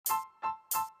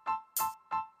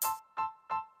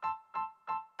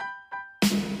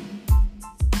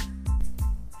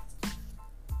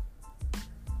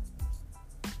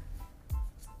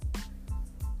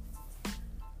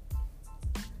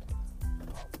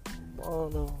Oh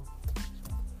no.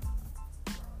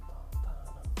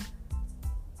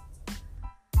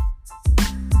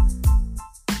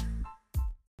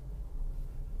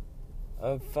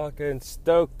 I'm fucking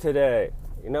stoked today.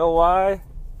 You know why?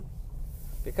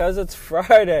 Because it's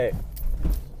Friday.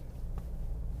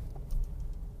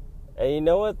 And you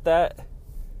know what?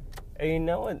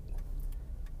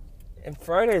 And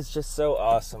Friday is just so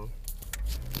awesome.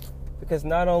 Because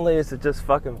not only is it just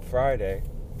fucking Friday,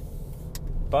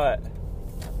 but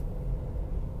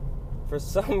for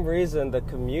some reason the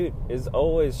commute is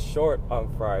always short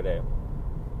on Friday.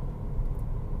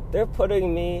 They're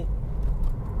putting me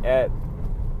at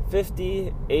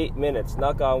 58 minutes,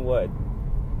 knock on wood.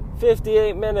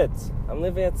 58 minutes. I'm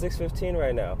living at 6:15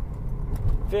 right now.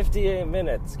 58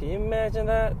 minutes. Can you imagine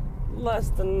that? Less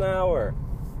than an hour.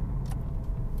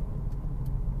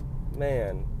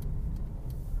 Man.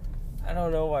 I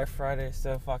don't know why Friday is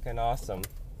so fucking awesome.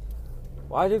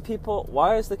 Why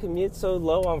is the commute so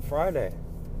low on Friday?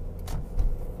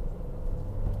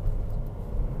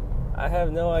 I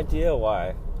have no idea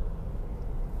why.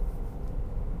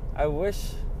 I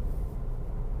wish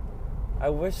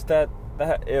that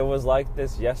it was like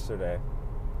this yesterday.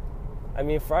 I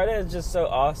mean, Friday is just so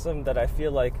awesome that I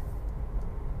feel like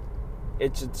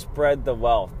it should spread the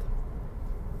wealth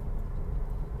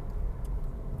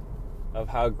of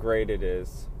how great it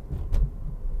is.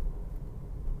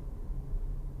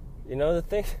 You know, the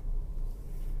thing,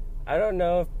 I don't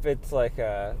know if it's like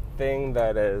a thing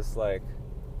that is like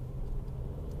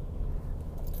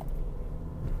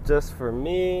just for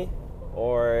me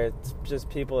or it's just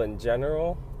people in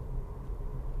general.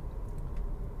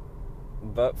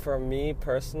 But for me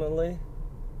personally,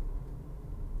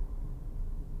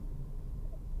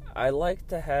 I like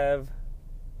to have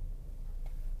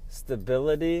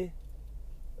stability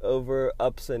over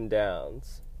ups and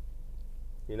downs.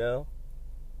 You know?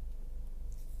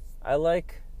 I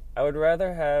would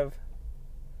rather have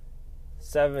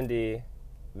 70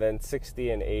 than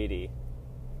 60 and 80.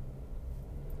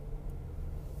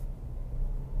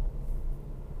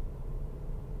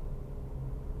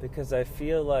 Because I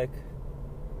feel like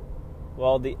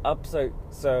while the ups are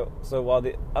while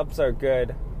the ups are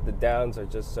good, the downs are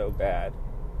just so bad.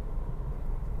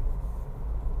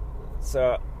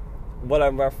 So what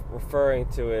I'm referring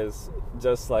to is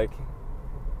just like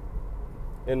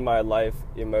in my life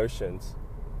emotions,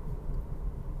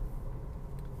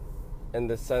 in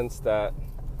the sense that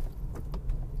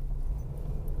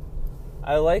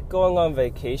I like going on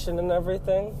vacation and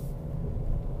everything,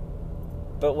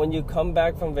 but when you come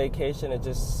back from vacation it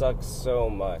just sucks so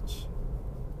much.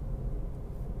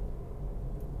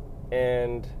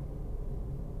 And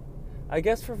I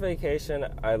guess for vacation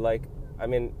I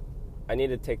need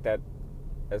to take that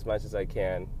as much as I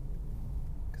can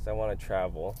because I want to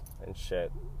travel and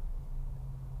shit.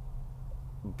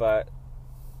 But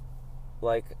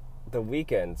like the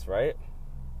weekends, right?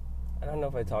 I don't know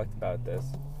if I talked about this,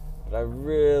 but I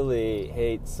really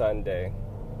hate Sunday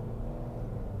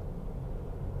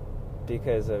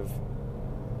because it's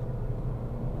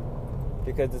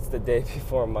the day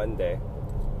before Monday.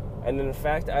 And in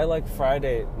fact, I like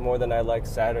Friday more than I like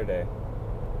Saturday.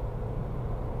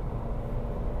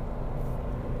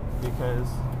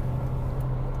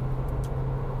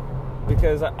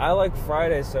 Because I like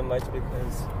Friday so much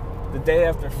because the day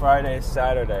after Friday is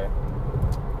Saturday.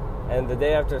 And the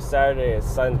day after Saturday is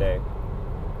Sunday.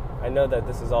 I know that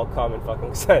this is all common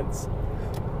fucking sense.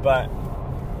 But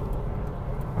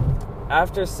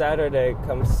after Saturday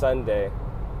comes Sunday.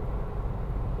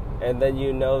 And then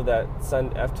you know that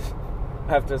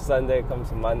after Sunday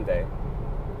comes Monday.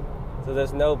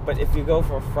 So but if you go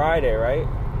for Friday, right?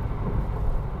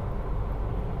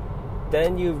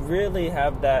 Then you really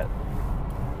have that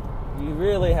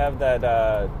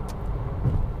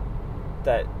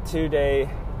that 2 day,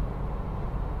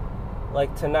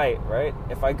 like tonight, right?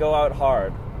 If I go out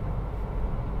hard,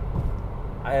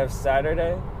 I have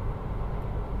Saturday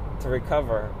to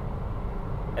recover,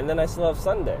 and then I still have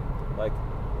Sunday.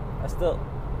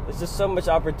 There's just so much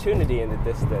opportunity in the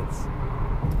distance.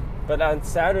 But on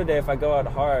Saturday, if I go out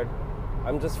hard,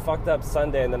 I'm just fucked up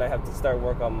Sunday, and then I have to start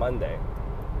work on Monday.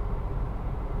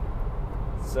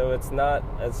 So it's not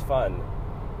as fun.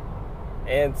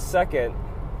 And second,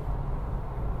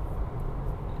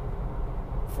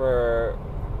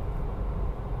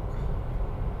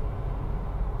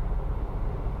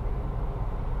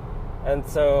 and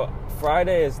so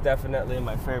Friday is definitely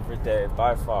my favorite day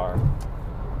by far.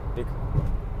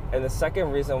 And the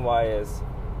second reason why is,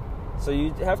 so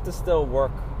you have to still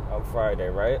work on Friday,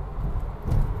 right?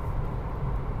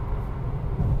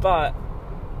 But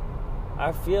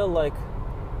I feel like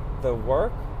the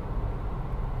work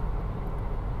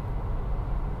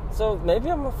So maybe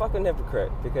I'm a fucking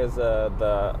hypocrite because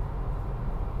the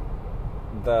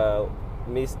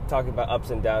me talking about ups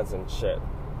and downs and shit.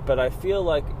 But I feel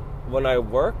like when I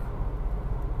work,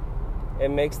 it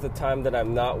makes the time that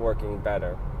I'm not working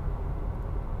better.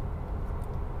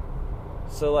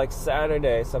 So like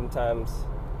Saturday, sometimes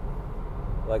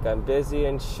like I'm busy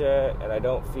and shit, and I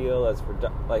don't feel as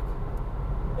like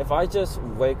if I just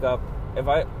wake up,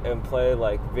 and play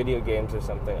like video games or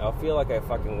something, I'll feel like I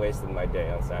fucking wasted my day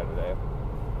on Saturday.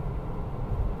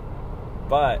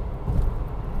 But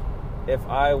if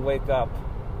I wake up,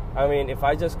 if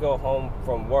I just go home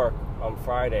from work on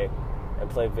Friday and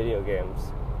play video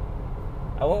games,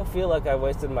 I won't feel like I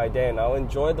wasted my day, and I'll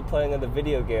enjoy the playing of the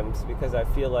video games because I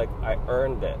feel like I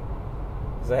earned it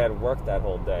because I had worked that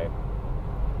whole day.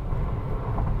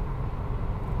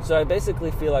 So I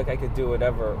basically feel like I could do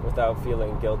whatever without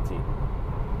feeling guilty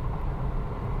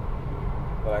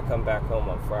when I come back home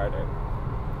on Friday.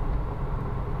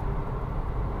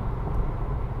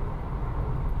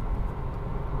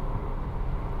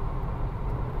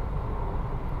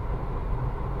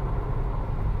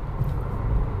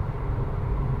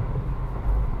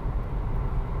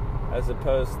 As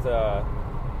opposed to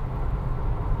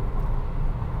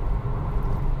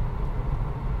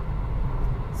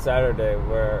Saturday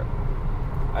where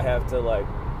I have to like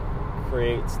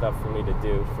create stuff for me to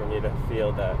do, for me to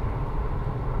feel that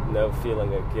no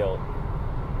feeling of guilt.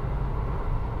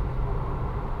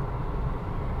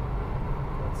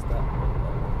 What's that?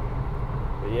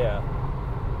 But yeah.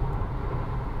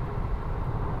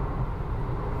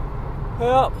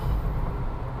 Well,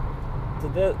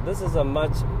 this is a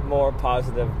much more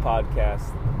positive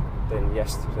podcast than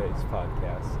yesterday's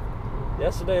podcast.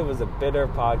 Yesterday was a bitter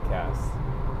podcast.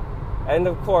 And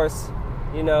of course,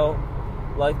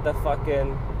 like the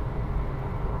fucking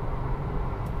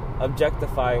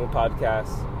objectifying podcast,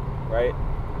 right?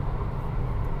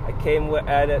 I came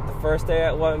at it the first day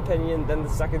at one opinion, then the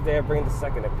second day I bring the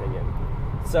second opinion.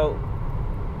 So,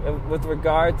 with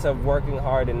regard to working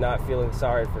hard and not feeling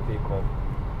sorry for people,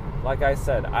 like I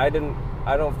said, I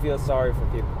don't feel sorry for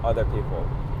other people.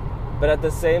 But at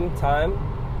the same time,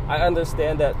 I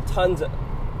understand that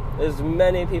there's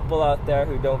many people out there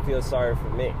who don't feel sorry for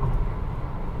me.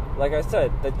 Like I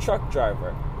said, the truck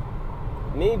driver.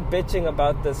 Me bitching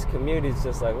about this commute is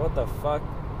just like, what the fuck?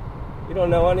 You don't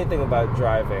know anything about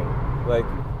driving. Like,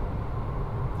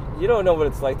 you don't know what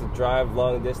it's like to drive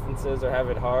long distances or have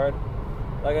it hard.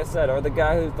 Like I said, or the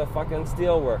guy who's the fucking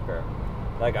steel worker.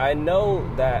 Like, I know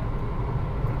that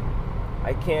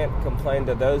I can't complain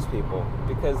to those people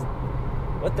because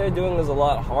what they're doing is a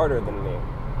lot harder than me.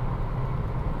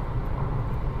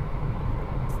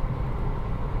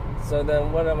 So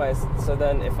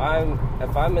then if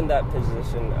I'm in that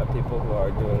position of people who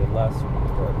are doing less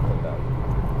work for them,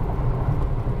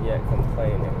 yet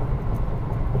complaining,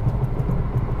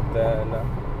 then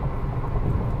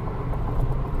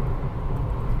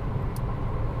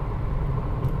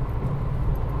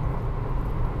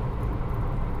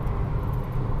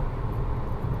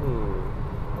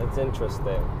it's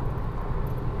interesting.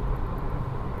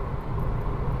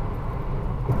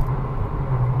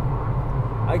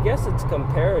 I guess it's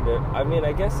comparative.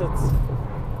 I guess it's...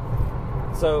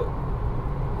 So,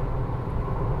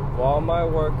 while my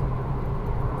work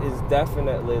is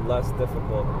definitely less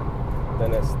difficult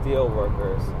than a steel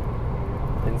worker's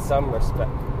in some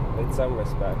respects,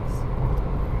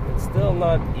 it's still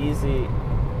not easy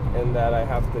in that I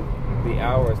have the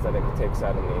hours that it takes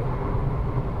out of me.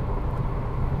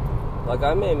 Like,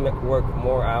 I may work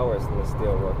more hours than a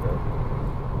steel worker.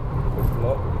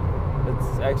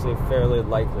 It's actually fairly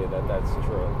likely that that's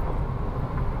true.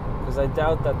 Because I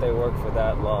doubt that they work for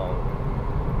that long.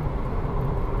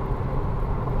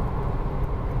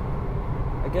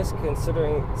 I guess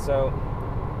considering, so,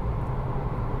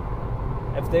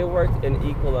 if they worked an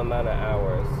equal amount of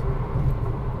hours,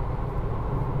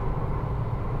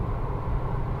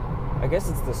 I guess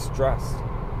it's the stress.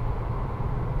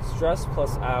 Stress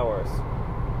plus hours.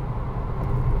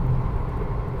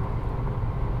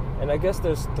 And I guess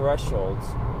there's thresholds.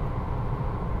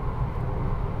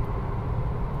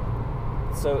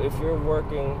 So if you're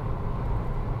working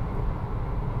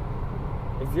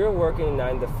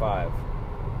 9 to 5,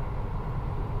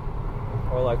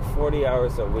 or like 40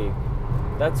 hours a week,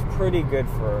 that's pretty good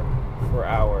for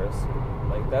hours.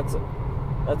 Like that's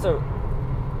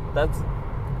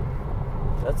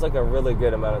like a really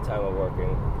good amount of time of working.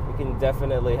 You can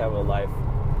definitely have a life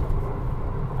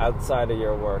outside of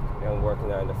your work and work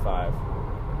 9 to 5.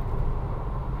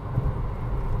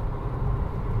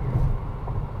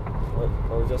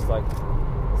 Or just like,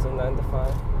 is it 9 to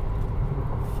 5?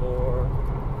 4?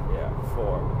 Yeah,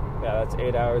 4. Yeah, that's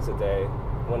 8 hours a day,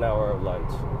 1 hour of lunch.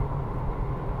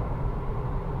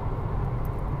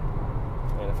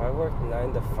 And if I worked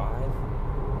 9 to 5,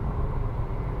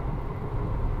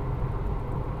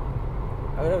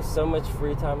 I would have so much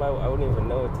free time, I wouldn't even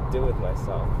know what to do with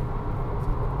myself.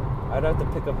 I'd have to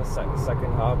pick up a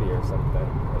second hobby or something,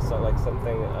 or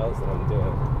something else that I'm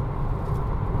doing.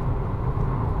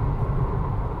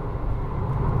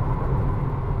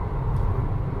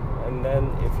 And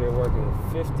then if you're working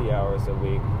 50 hours a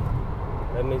week,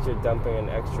 that means you're dumping an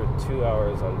extra 2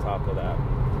 hours on top of that.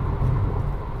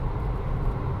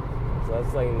 So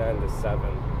that's like 9 to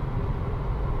 7.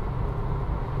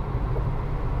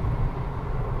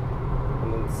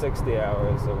 And then 60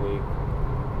 hours a week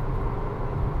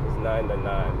is 9 to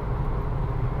 9.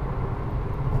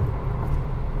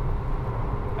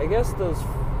 I guess those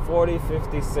 40,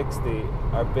 50, 60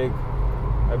 are big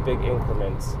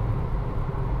increments.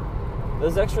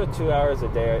 Those extra 2 hours a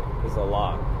day is a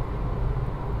lot.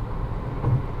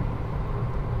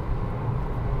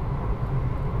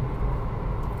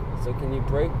 So can you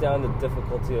break down the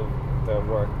difficulty of the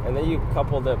work? And then you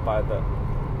coupled it by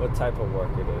what type of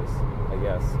work it is, I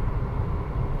guess.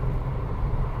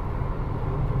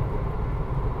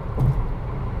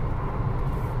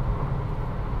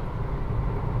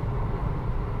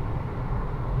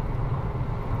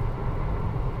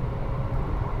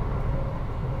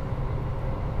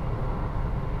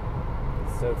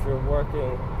 So if you're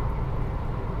working,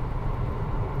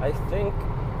 I think,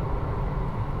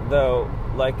 though,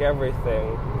 like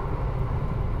everything,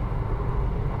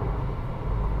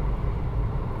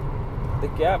 the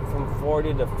gap from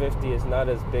 40 to 50 is not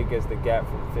as big as the gap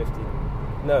from 50.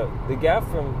 No, the gap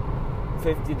from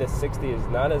 50 to 60 is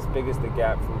not as big as the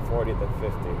gap from 40 to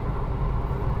 50.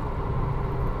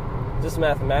 Just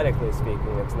mathematically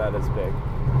speaking, it's not as big.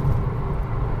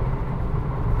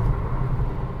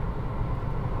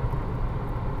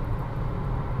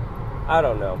 I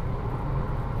don't know.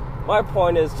 My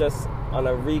point is just on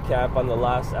a recap on the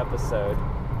last episode.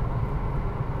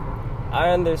 I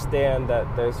understand that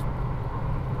there's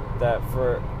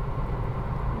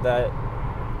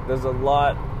a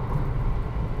lot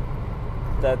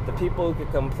that the people who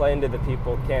could complain to the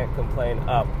people can't complain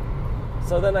up.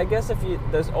 So then I guess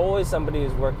there's always somebody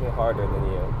who's working harder than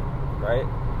you, right?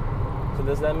 So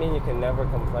does that mean you can never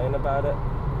complain about it?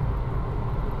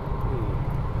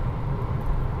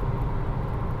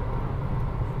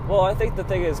 Well, I think the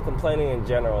thing is, complaining in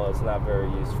general is not very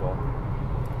useful.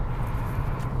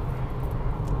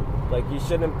 Like, you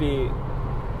shouldn't be,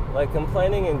 like,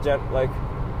 complaining in like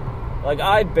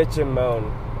I bitch and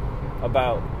moan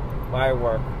about my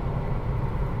work.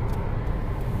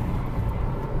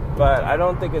 But I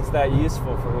don't think it's that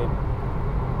useful for me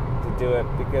to do it,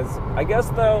 because I guess,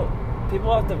 though,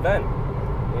 people have to vent,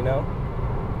 you know?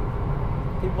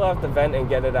 People have to vent and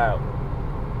get it out.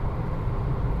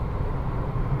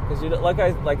 Because like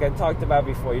I talked about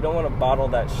before, you don't want to bottle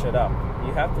that shit up.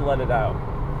 You have to let it out.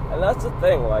 And that's the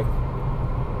thing, like,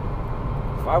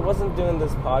 if I wasn't doing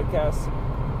this podcast,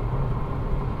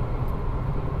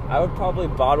 I would probably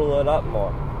bottle it up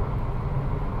more.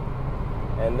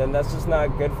 And then that's just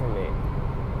not good for me.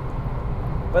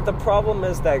 But the problem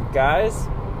is that guys,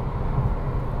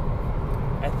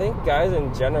 I think guys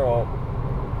in general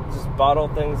just bottle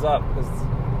things up because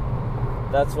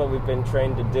that's what we've been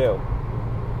trained to do.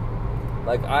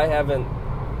 Like, I don't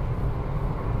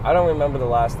remember the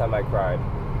last time I cried.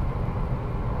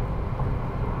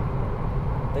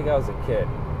 I think I was a kid.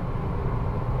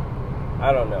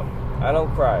 I don't know. I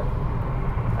don't cry.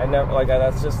 I never, like,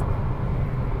 that's just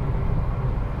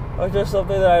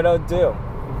something that I don't do.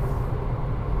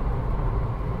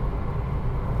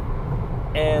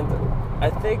 And I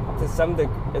think to some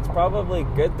degree, it's probably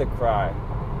good to cry.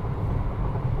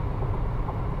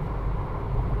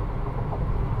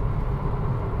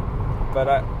 But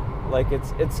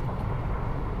it's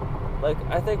like,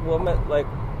 I think women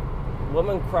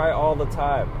cry all the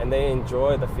time, and they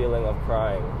enjoy the feeling of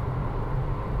crying.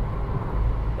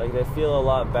 Like, they feel a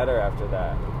lot better after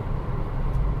that.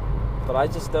 But I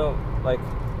just don't, like,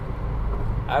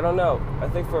 I don't know. I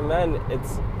think for men,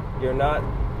 it's, you're not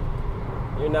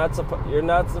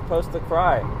supposed to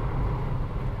cry.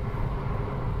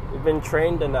 You've been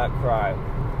trained to not cry.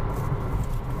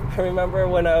 I remember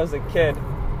when I was a kid,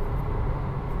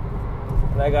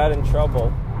 and I got in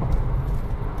trouble.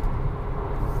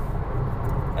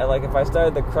 And, like, if I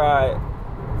started to cry,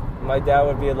 my dad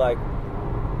would be like,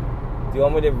 "Do you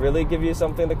want me to really give you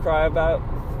something to cry about?"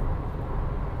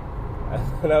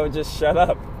 And I would just shut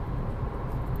up.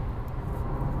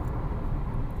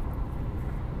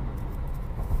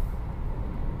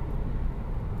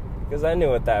 because I knew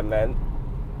what that meant.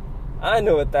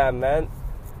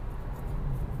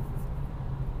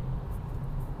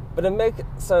 But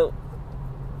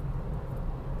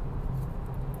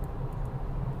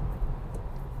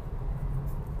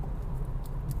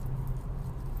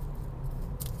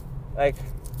like,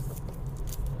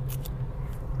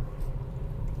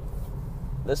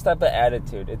 this type of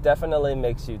attitude, it definitely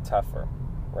makes you tougher,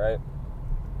 right?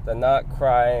 The not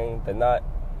crying, the not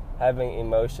having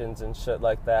emotions and shit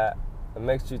like that, it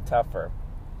makes you tougher.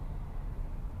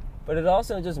 But it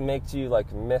also just makes you,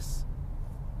 like, miss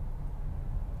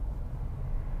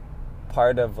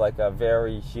part of, like, a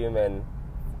very human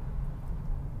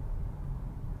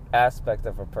aspect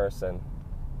of a person,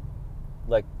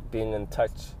 like being in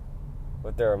touch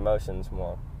with their emotions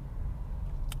more.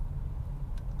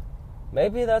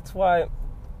 Maybe that's why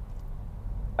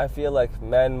I feel like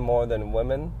men more than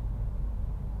women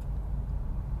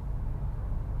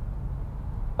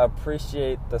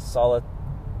appreciate the solitude.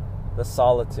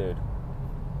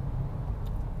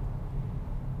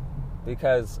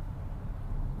 Because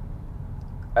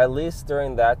at least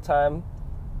during that time,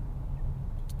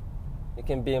 you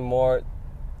can be more,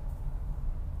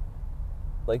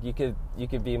 like, you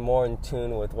could be more in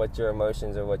tune with what your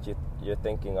emotions or what you're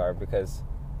thinking are, because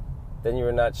then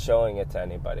you're not showing it to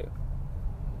anybody.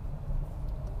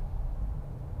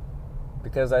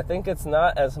 Because I think it's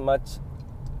not as much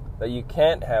that you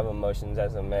can't have emotions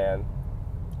as a man,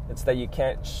 it's that you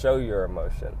can't show your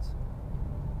emotions.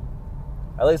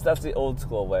 At least that's the old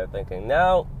school way of thinking.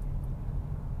 Now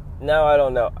I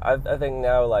don't know. I think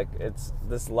now, like, it's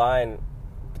this line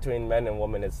between men and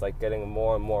women is, like, getting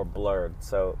more and more blurred.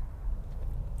 So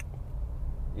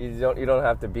you don't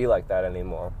have to be like that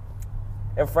anymore.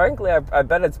 And frankly, I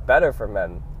bet it's better for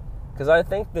men, because I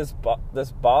think this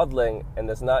bottling and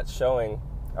this not showing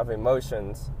of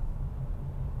emotions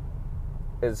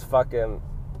is fucking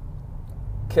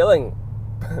killing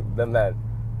the men.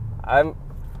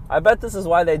 I bet this is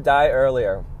why they die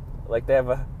earlier. Like, they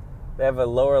have a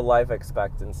lower life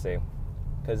expectancy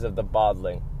because of the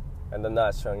bottling and the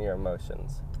not showing your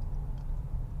emotions.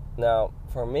 Now,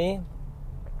 for me,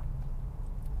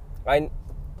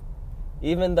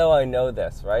 even though I know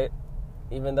this, right?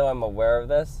 Even though I'm aware of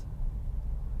this,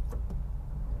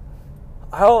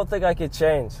 I don't think I could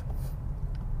change.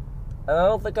 And I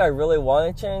don't think I really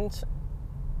want to change,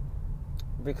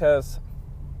 because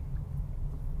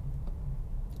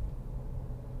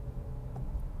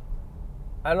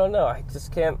I don't know, I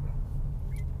just can't.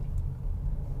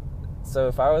 So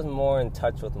if I was more in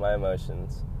touch with my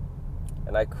emotions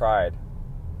and I cried,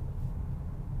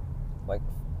 like,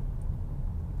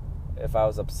 if I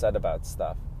was upset about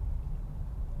stuff,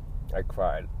 I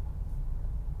cried,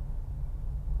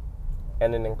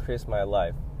 and it increased my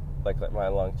life, like my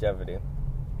longevity,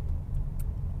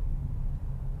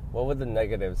 what would the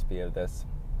negatives be of this?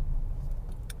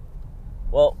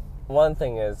 Well, one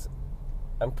thing is,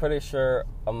 I'm pretty sure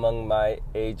among my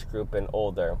age group and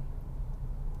older,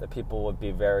 the people would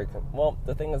be very... Well,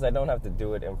 the thing is, I don't have to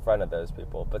do it in front of those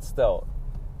people, but still,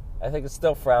 I think it's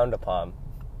still frowned upon.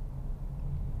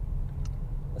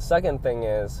 The second thing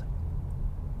is,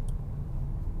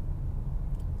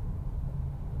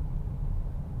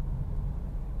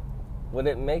 would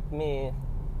it make me...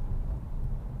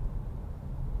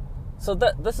 So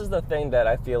this is the thing that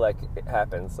I feel like it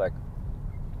happens, like,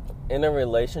 in a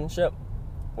relationship,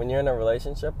 when you're in a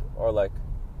relationship, or, like,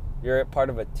 you're a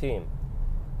part of a team.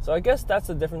 So I guess that's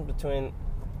the difference between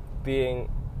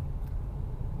being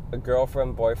a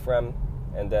girlfriend, boyfriend,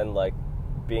 and then, like,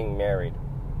 being married.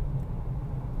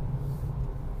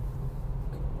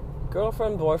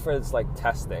 Girlfriend, boyfriend is like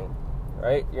testing,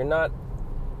 right?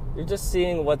 You're just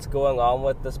seeing what's going on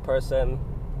with this person.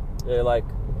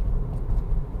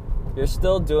 You're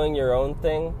still doing your own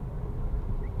thing,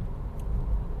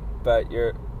 but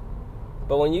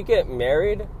when you get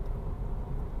married,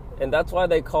 and that's why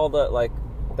they call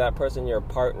that person your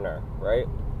partner, right?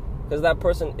 Because that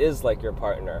person is like your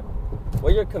partner.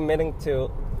 What you're committing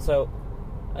to. So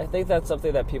I think that's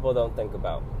something that people don't think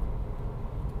about.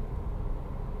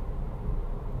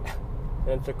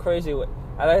 And it's a crazy way.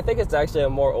 And I think it's actually a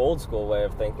more old school way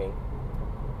of thinking.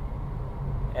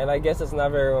 And I guess it's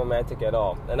not very romantic at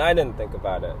all. And I didn't think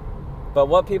about it. But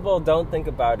what people don't think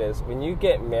about is, when you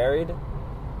get married,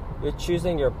 you're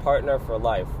choosing your partner for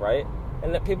life, right?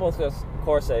 And that people just, of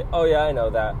course, say, oh yeah, I know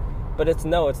that. But it's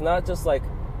not just like,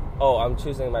 oh, I'm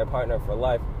choosing my partner for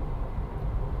life.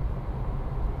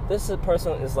 This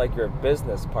person is like your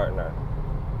business partner,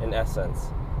 in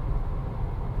essence.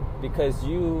 Because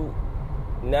you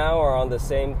now are on the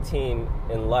same team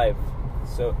in life.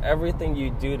 So everything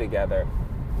you do together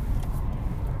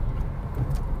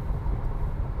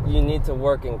you need to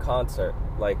work in concert,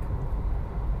 like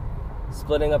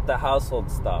splitting up the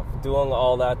household stuff, doing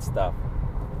all that stuff.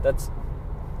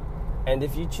 And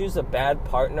if you choose a bad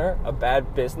partner, a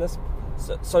bad business,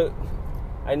 so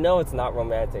I know it's not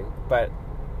romantic, but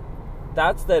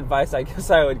that's the advice I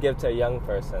guess I would give to a young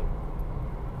person.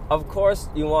 Of course,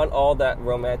 you want all that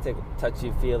romantic,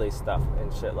 touchy-feely stuff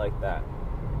and shit like that.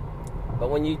 But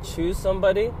when you choose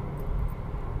somebody,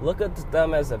 look at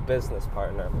them as a business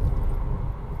partner.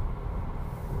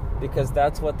 Because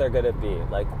that's what they're going to be.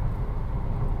 Like,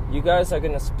 you guys are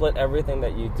going to split everything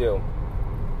that you do.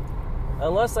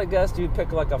 Unless, I guess, you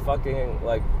pick like a fucking,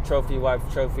 like, trophy wife,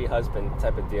 trophy husband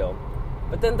type of deal.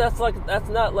 But then that's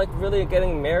not like really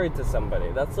getting married to somebody.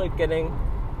 That's like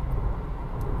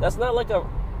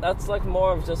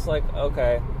more of just like,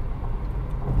 okay,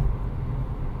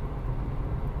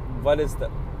 what is the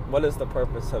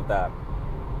purpose of that?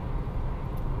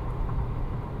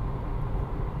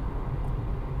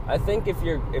 I think if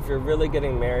you're really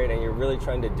getting married and you're really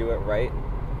trying to do it right,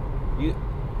 you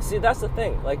see, that's the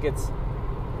thing. Like, it's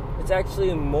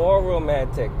actually more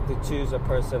romantic to choose a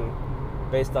person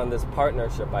based on this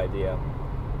partnership idea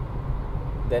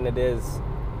than it is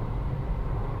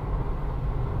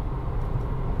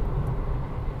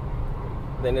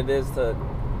to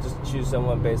just choose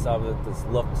someone based off of this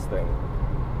looks thing.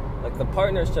 Like, the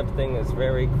partnership thing is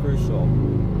very crucial.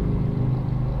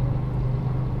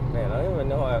 Man, I don't even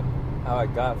know how I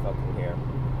got fucking here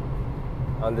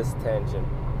on this tangent.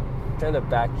 I'm trying to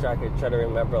backtrack and try to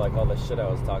remember like all the shit I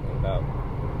was talking about.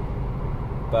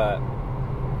 But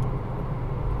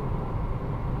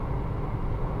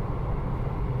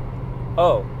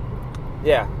oh,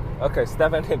 yeah. Okay,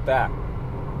 stepping it back.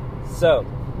 So,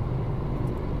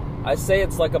 I say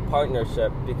it's like a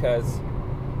partnership because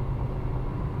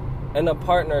in a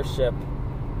partnership,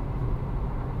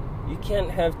 you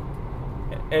can't have,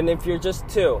 and if you're just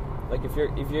two, like if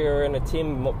you're in a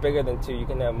team bigger than two, you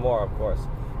can have more, of course.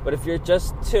 But if you're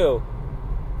just two,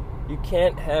 you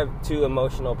can't have two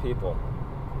emotional people.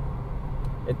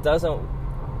 It doesn't,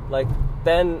 like,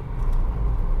 then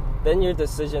your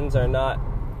decisions are not,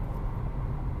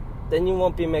 then you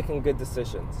won't be making good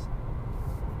decisions.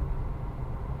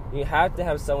 You have to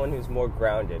have someone who's more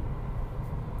grounded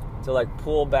to like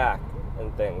pull back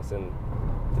and things and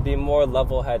to be more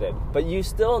level-headed. But you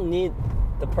still need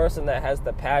the person that has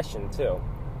the passion too,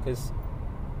 because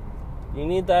you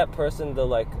need that person to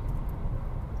like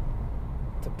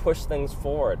to push things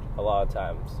forward a lot of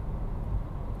times.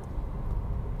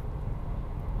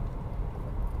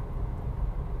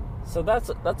 So that's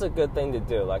a good thing to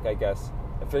do. Like, I guess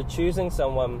if you're choosing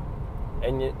someone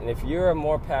and if you're a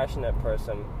more passionate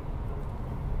person,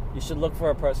 you should look for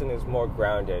a person who's more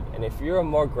grounded. And if you're a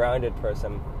more grounded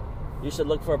person, you should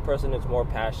look for a person who's more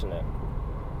passionate.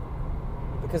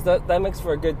 Because that makes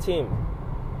for a good team.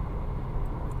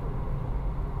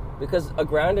 Because a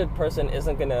grounded person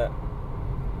they're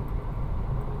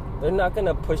not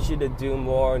gonna push you to do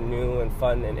more new and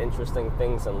fun and interesting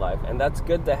things in life. And that's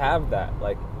good to have that.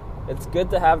 Like, it's good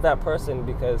to have that person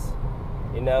because,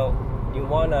 you know, you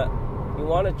wanna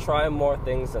try more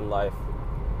things in life.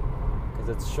 Because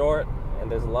it's short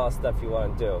and there's a lot of stuff you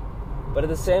want to do. But at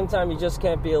the same time, you just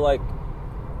can't be like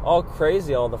all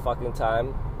crazy all the fucking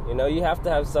time. You know, you have to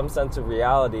have some sense of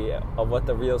reality of what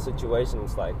the real situation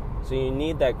is like. So you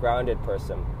need that grounded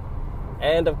person.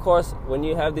 And of course, when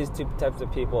you have these two types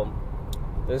of people,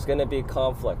 there's going to be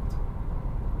conflict.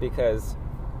 Because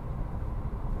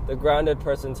the grounded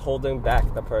person's holding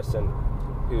back the person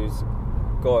who's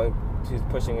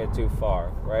pushing it too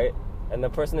far, right? And the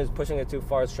person who's pushing it too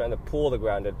far is trying to pull the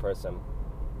grounded person.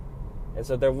 And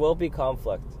so there will be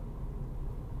conflict.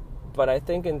 But I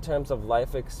think in terms of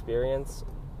life experience,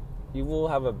 you will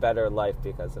have a better life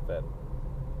because of it.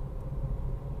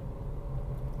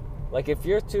 Like, if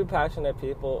you're two passionate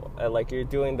people, and like you're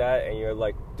doing that and you're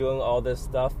like doing all this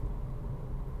stuff,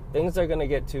 things are going to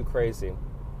get too crazy.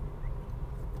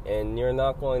 And you're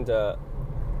not going to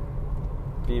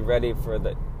be ready for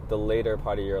the later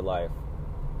part of your life.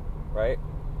 Right?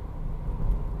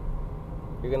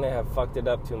 You're going to have fucked it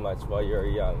up too much while you're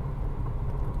young.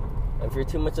 And if you're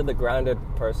too much of the grounded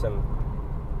person,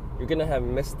 you're going to have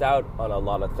missed out on a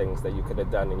lot of things that you could have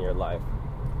done in your life.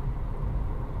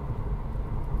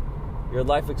 Your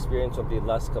life experience will be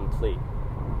less complete.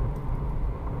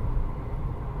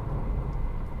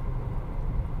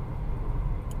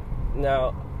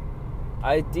 Now,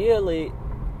 ideally,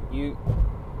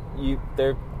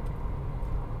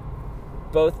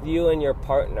 both you and your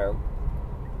partner,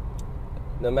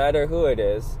 no matter who it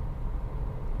is,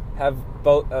 have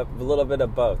both, a little bit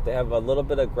of both. They have a little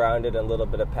bit of grounded and a little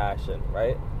bit of passion,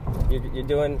 right? You're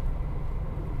doing,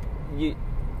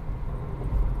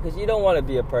 because you don't want to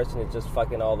be a person who's just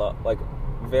fucking all the, like,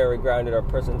 very grounded, or a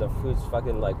person who's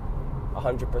fucking, like,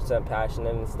 100%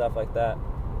 passionate and stuff like that.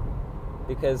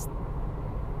 Because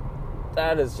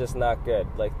that is just not good.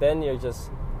 Like, then you're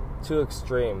just too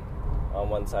extreme on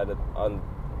one side of, on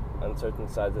certain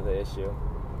sides of the issue.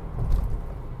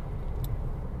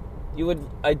 You would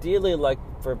ideally like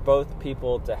for both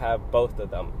people to have both of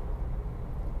them.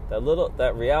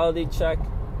 That reality check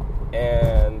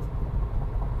and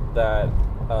that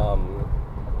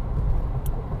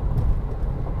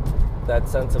that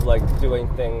sense of like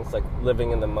doing things, like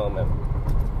living in the moment.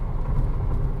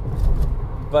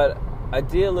 But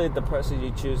ideally the person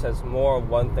you choose has more of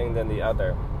one thing than the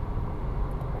other,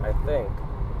 I think.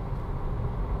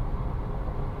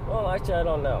 Well, actually, I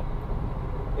don't know.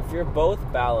 If you're both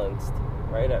balanced,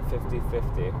 right, at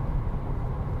 50-50,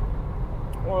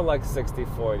 or like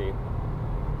 60-40,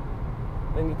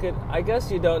 then you could, I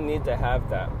guess you don't need to have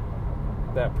that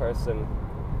person.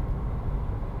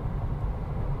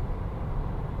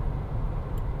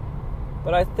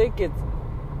 But I think it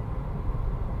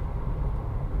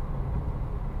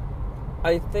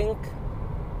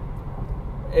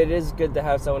is good to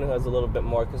have someone who has a little bit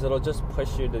more, because it'll just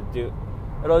push you to do,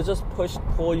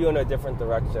 pull you in a different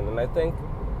direction. And I think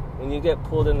when you get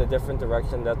pulled in a different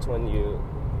direction, that's when you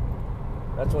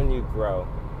grow.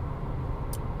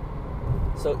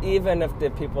 So even if the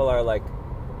people are like,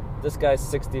 this guy's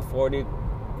 60-40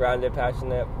 grounded,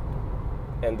 passionate,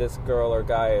 and this girl or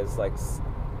guy is like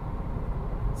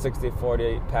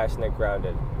 60-40 passionate,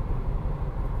 grounded,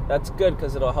 that's good,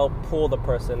 because it'll help pull the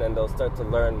person and they'll start to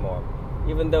learn more,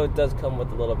 even though it does come with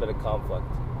a little bit of conflict.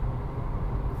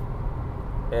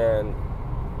 And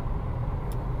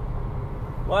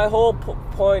my whole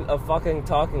point of fucking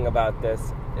talking about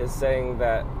this is saying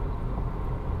that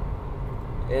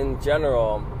in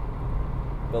general,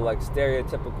 the like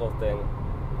stereotypical thing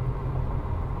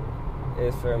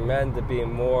is for men to be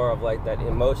more of like that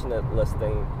emotionless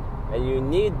thing. And you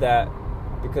need that,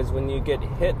 because when you get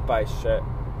hit by shit,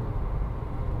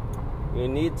 you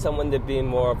need someone to be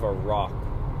more of a rock.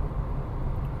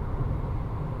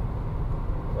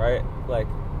 Right? Like,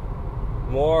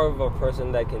 more of a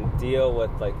person that can deal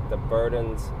with like the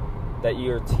burdens that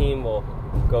your team will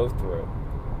go through.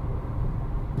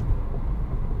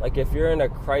 Like, if you're in a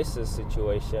crisis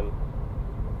situation,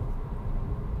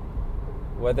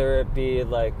 whether it be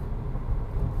like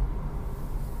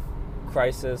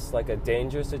crisis like a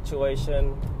danger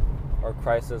situation or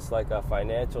crisis like a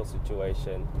financial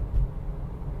situation,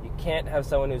 you can't have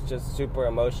someone who's just super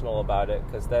emotional about it,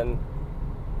 because then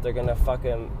they're gonna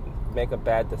fucking make a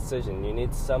bad decision. You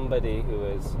need somebody who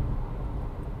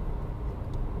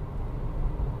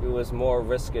is more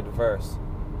risk adverse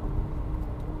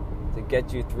to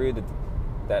get you through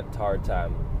that hard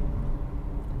time.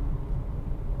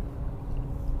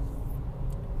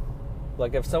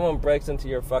 Like, if someone breaks into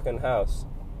your fucking house,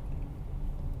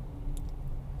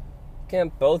 you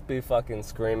can't both be fucking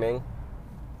screaming.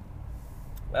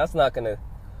 That's not gonna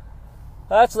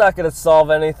solve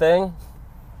anything.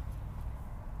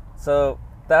 So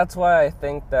that's why I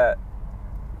think that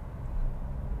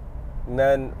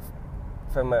men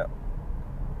from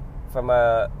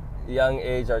a young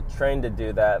age are trained to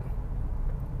do that,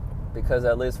 because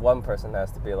at least one person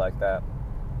has to be like that.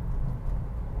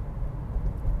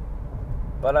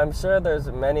 But I'm sure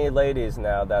there's many ladies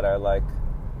now that are like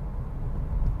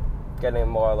getting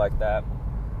more like that,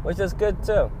 which is good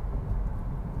too.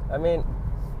 I mean,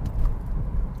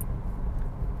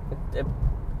 it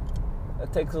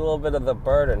takes a little bit of the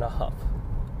burden off.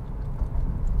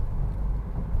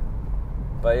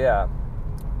 But yeah,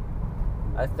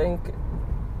 I think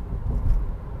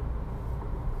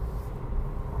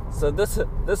so.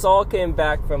 This all came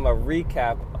back from a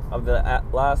recap of the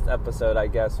last episode, I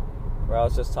guess, where I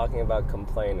was just talking about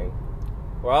complaining.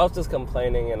 Where I was just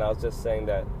complaining and I was just saying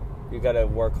that you gotta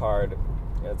work hard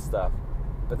and stuff.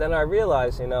 But then I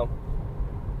realized,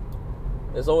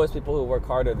 there's always people who work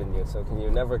harder than you, so can you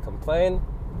never complain?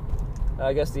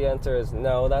 I guess the answer is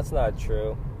no, that's not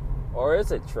true. Or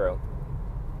is it true?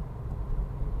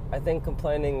 I think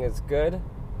complaining is good,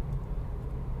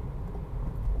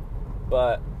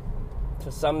 but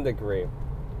to some degree,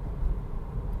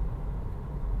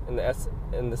 in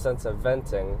the sense of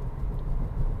venting.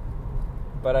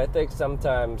 But I think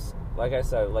sometimes, like I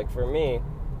said, like for me,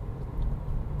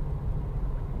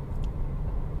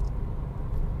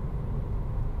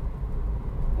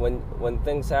 when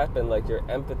things happen, like your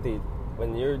empathy,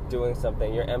 when you're doing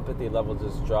something, your empathy level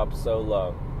just drops so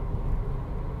low.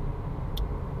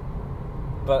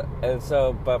 But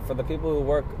for the people who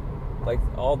work, like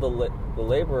all the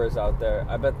laborers out there,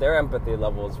 I bet their empathy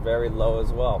level is very low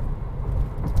as well.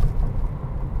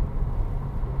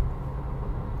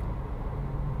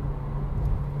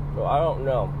 So I don't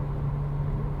know.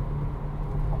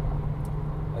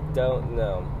 I don't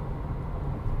know.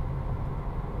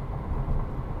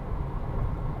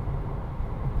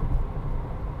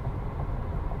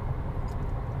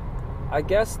 I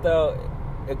guess though,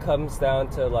 it comes down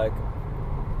to like,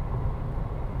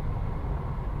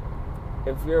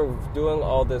 if you're doing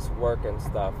all this work and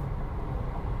stuff,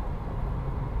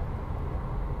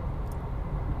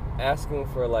 asking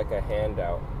for like a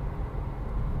handout.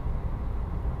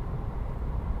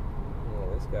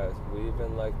 Oh, this guy's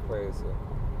weaving like crazy.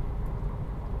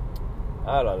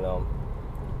 I don't know.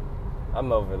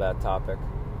 I'm over that topic.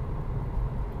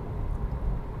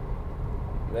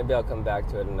 Maybe I'll come back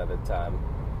to it another time.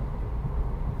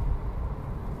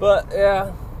 But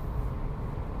yeah.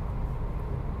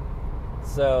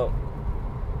 So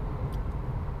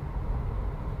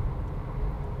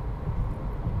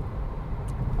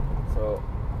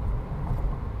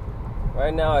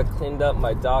right now I cleaned up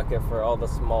my docket for all the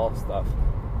small stuff.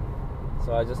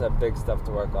 So I just have big stuff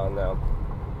to work on now,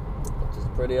 which is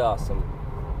pretty awesome.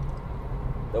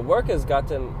 The work has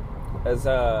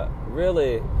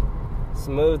really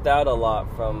smoothed out a lot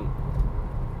from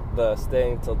the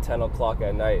staying till 10 o'clock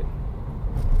at night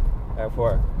at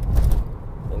work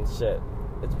and shit.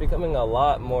 It's becoming a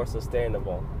lot more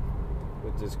sustainable,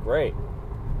 which is great.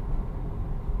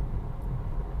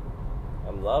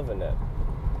 I'm loving it.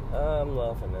 I'm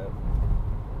loving it.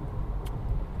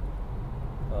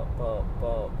 Bump, bump,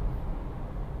 bump.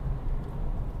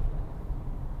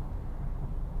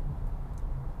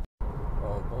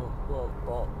 Bump, bump, bump,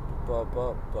 bump,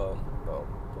 bump, bump,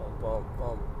 bump, bump,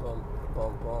 bump, bump,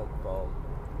 bump, bump, bump.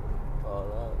 Oh,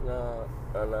 no,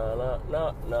 no, no, no,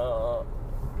 no, no.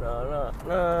 No, no,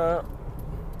 no.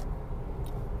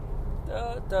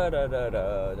 Da da da da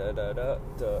da da da da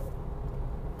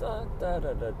da da da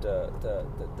da da da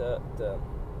da da.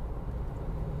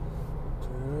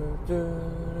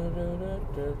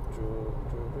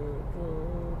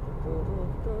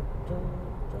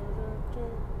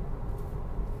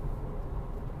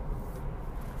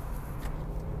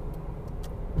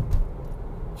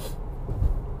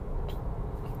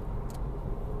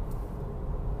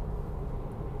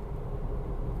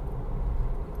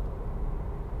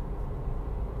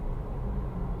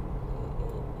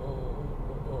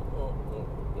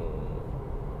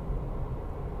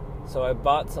 So I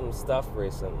bought some stuff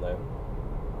recently.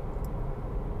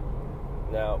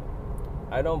 Now,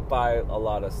 I don't buy a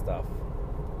lot of stuff.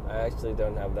 I actually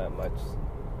don't have that much.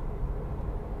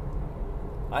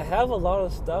 I have a lot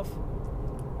of stuff,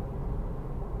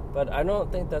 but I don't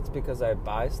think that's because I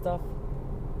buy stuff.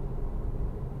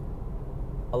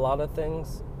 A lot of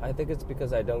things, I think it's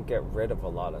because I don't get rid of a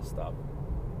lot of stuff.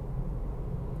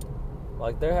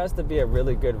 Like, there has to be a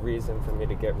really good reason for me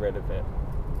to get rid of it.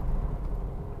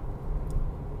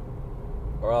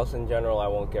 Or else in general I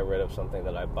won't get rid of something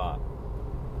that I bought.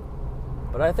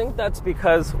 But I think that's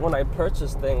because when I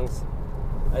purchase things,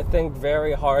 I think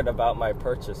very hard about my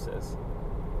purchases.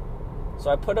 So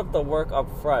I put up the work up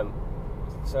front.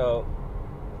 So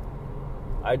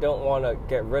I don't want to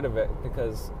get rid of it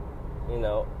because, you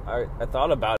know, I thought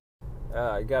about it.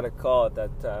 I got a call at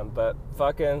that time. But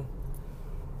fucking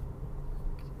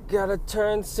gotta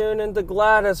turn soon into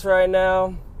Gladys right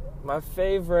now. My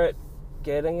favorite.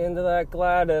 Getting into that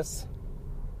Gladys.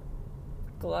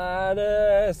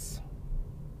 Gladys.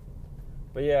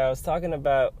 But yeah, I was talking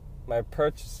about my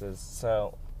purchases.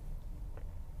 So,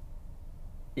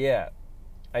 yeah.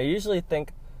 I usually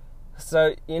think...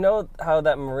 So, you know how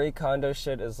that Marie Kondo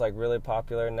shit is, like, really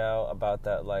popular now? About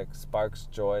that, like, sparks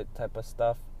joy type of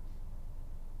stuff?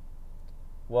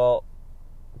 Well,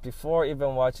 before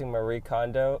even watching Marie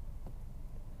Kondo,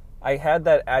 I had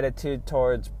that attitude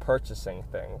towards purchasing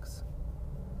things.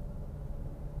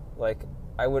 Like,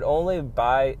 I would only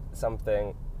buy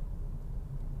something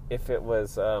if it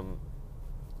was,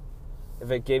 if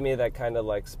it gave me that kind of,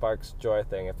 like, sparks joy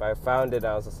thing. If I found it,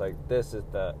 I was just like, this is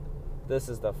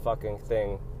the fucking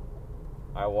thing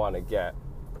I want to get.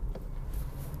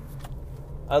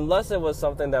 Unless it was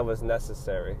something that was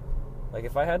necessary. Like,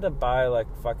 if I had to buy, like,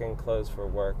 fucking clothes for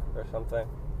work or something,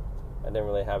 I didn't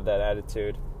really have that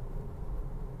attitude.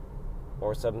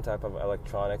 Or some type of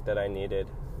electronic that I needed,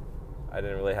 I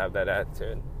didn't really have that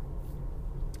attitude.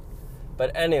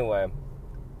 But anyway,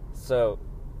 so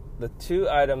the two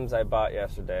items I bought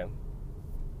yesterday,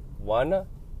 one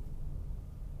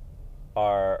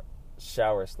are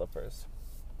shower slippers.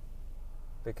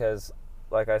 Because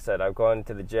like I said, I'm going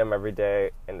to the gym every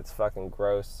day, and it's fucking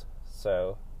gross.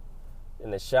 So,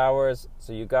 in the showers,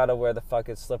 so you gotta wear the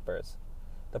fucking slippers.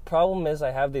 The problem is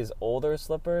I have these older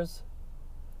slippers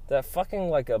that fucking,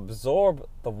 like, absorb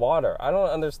the water. I don't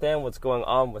understand what's going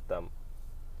on with them.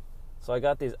 So I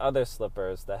got these other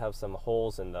slippers that have some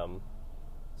holes in them.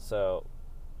 So,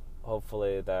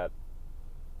 hopefully that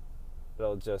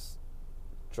it'll just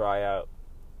dry out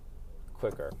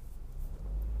quicker.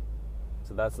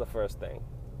 So that's the first thing.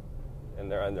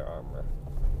 And they're Under Armour.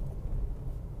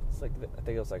 It's like, I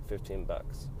think it was like $15.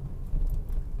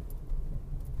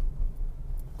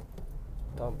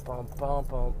 Bum, bum, bum,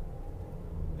 bum.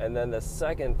 And then the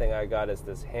second thing I got is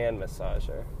this hand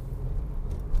massager.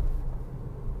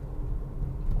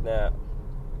 Now,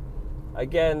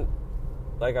 again,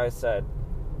 like I said,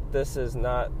 this is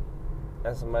not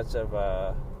as much of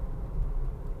a...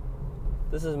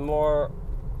 This is more...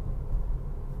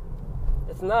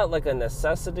 It's not like a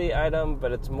necessity item,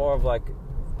 but it's more of like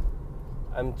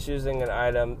I'm choosing an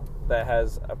item that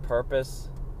has a purpose.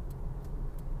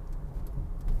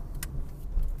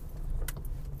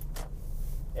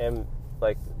 And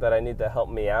like that I need to help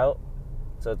me out.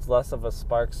 So it's less of a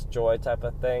Sparks Joy type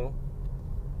of thing.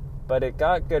 But it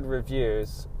got good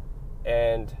reviews.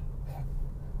 And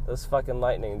those fucking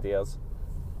lightning deals.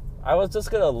 I was just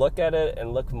going to look at it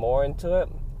and look more into it.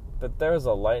 But there's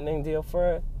a lightning deal for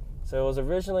it. So it was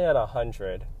originally at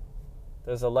 100.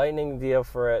 There's a lightning deal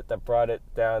for it that brought it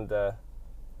down to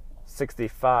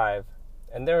 65.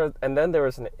 And then there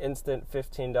was an instant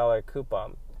 $15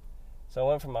 coupon. So it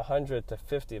went from 100 to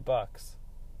 $50.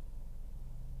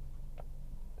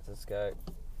 This guy.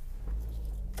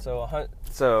 So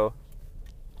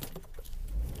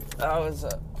that was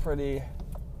a pretty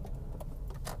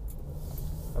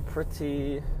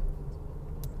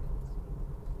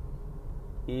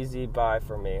easy buy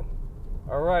for me.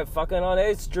 All right, fucking on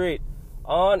 8th Street.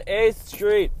 On 8th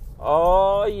Street.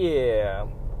 Oh yeah.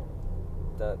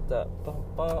 Da da bum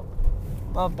bum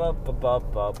bum bum bum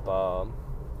bum bum.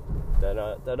 Da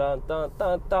da da da da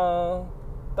da da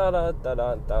da da da da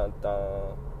da da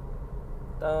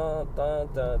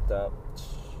da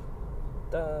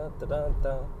da da da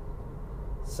da.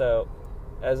 So,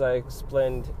 as I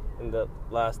explained in the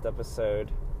last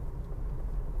episode,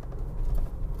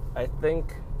 I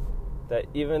think that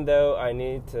even though I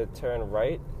need to turn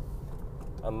right,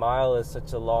 a mile is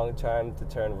such a long time to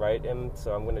turn right in,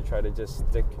 so I'm going to try to just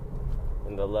stick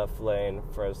in the left lane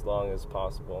for as long as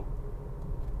possible.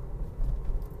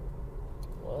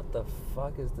 What the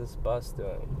fuck is this bus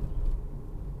doing?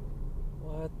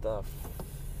 What the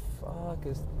fuck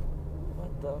is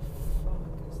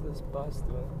this bus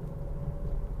doing?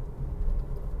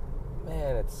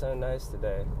 Man, it's so nice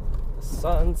today. The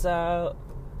sun's out.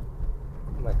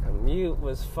 My commute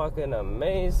was fucking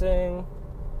amazing.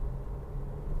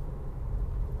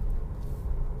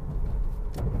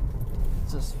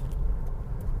 It's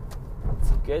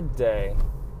a good day.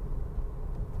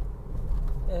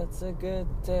 It's a good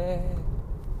day.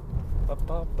 Ba,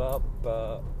 ba, ba,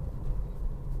 ba.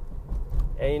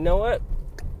 And you know what?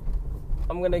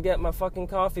 I'm gonna get my fucking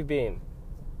coffee bean.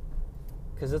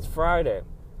 'Cause it's Friday.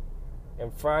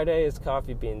 And Friday is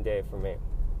coffee bean day for me.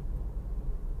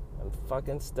 I'm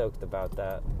fucking stoked about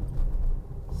that.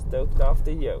 Stoked off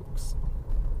the yolks.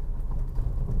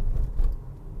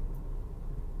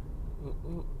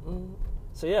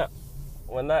 So yeah,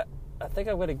 I think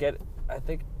I'm gonna get,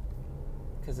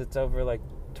 because it's over like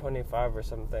 $25 or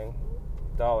something,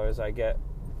 I get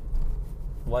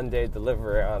 1 day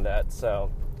delivery on that.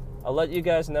 So I'll let you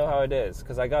guys know how it is,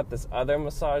 because I got this other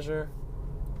massager.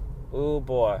 Ooh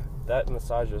boy, that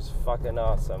massager is fucking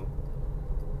awesome.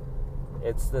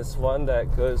 It's this one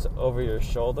that goes over your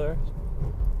shoulder,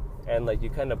 and like you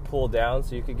kind of pull down,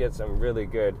 so you could get some really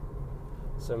good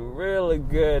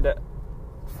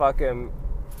fucking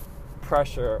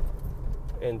pressure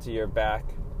into your back.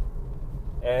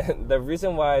 And the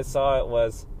reason why I saw it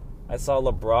was I saw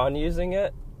LeBron using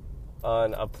it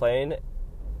on a plane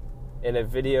in a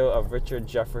video of Richard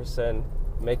Jefferson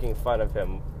making fun of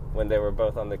him when they were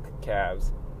both on the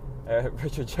Cavs.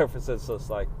 Richard Jefferson's just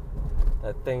like,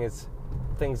 thing's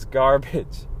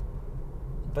garbage.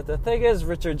 But the thing is,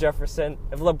 Richard Jefferson,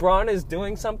 if LeBron is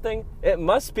doing something, it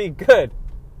must be good.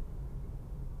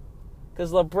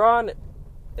 Because LeBron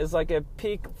is like a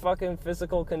peak fucking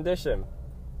physical condition.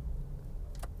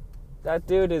 That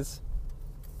dude is,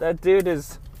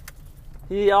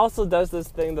 he also does this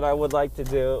thing that I would like to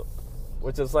do,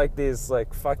 which is like these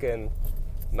like fucking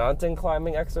mountain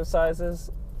climbing exercises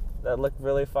that look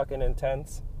really fucking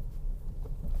intense.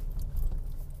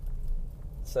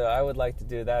 So I would like to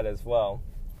do that as well.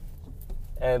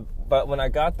 But when I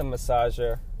got the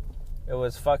massager, it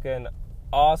was fucking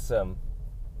awesome.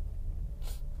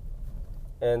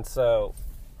 And so,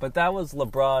 but that was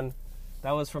LeBron.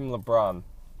 That was from LeBron.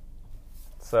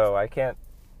 So I can't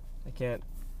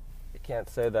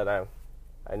say that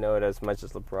I know it as much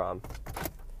as LeBron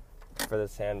for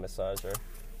this hand massager.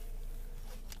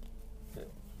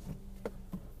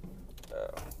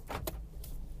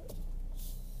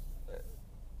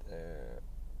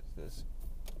 This.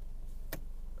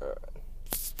 Alright.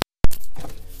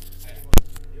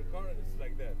 Your car is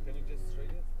like that. Can you just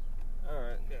straighten it?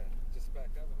 Alright. Yeah, just back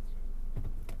up and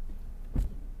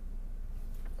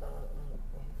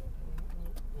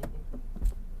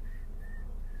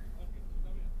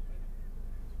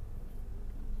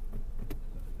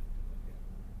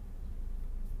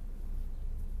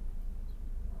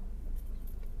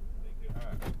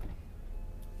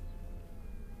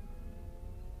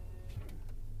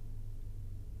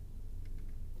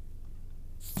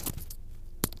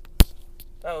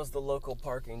That was the local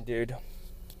parking dude.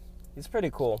 He's pretty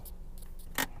cool.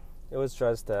 He always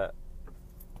tries to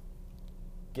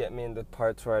get me in the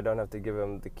parts where I don't have to give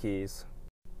him the keys.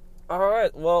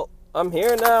 Alright, well, I'm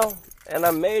here now, and I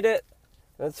made it.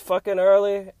 And it's fucking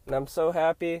early, and I'm so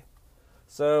happy.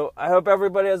 So, I hope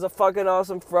everybody has a fucking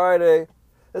awesome Friday.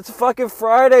 It's fucking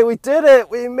Friday, we did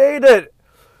it! We made it!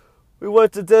 We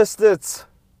went the distance.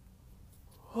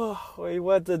 We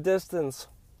went the distance.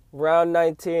 Round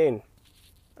 19.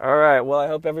 Alright, well, I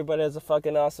hope everybody has a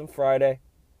fucking awesome Friday.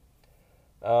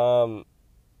 Hope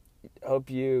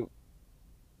you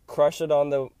crush it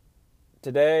on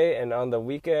today and on the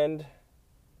weekend.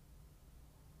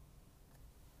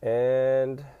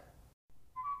 And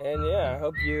yeah, I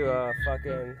hope you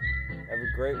fucking have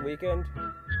a great weekend.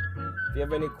 If you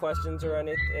have any questions or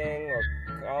anything or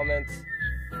comments,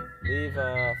 leave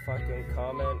a fucking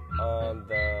comment on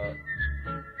the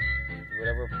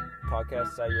whatever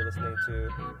podcast site you're listening to,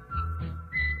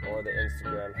 or the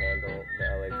Instagram handle, the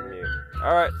LA Commute.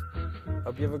 Alright,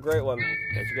 hope you have a great one.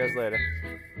 Catch you guys later.